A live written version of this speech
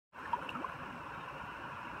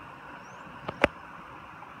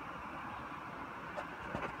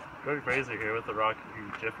Cody Fraser here with the Rocky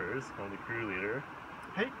Jiffers. I'm the crew leader.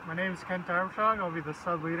 Hey, my name is Kent Armstrong. I'll be the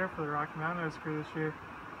sub leader for the Rocky Mountain Ice Crew this year.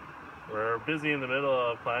 We're busy in the middle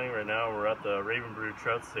of planning right now. We're at the Raven Brood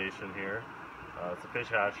Trout Station here. It's a fish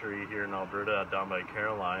hatchery here in Alberta down by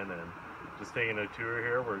Caroline, and just taking a tour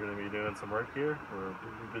here. We're going to be doing some work here.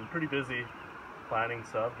 We've been pretty busy planning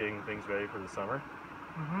stuff, getting things ready for the summer.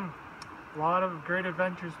 A lot of great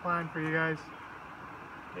adventures planned for you guys.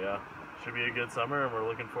 Yeah, should be a good summer, and we're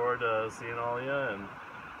looking forward to seeing all of you and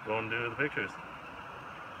going to do the pictures.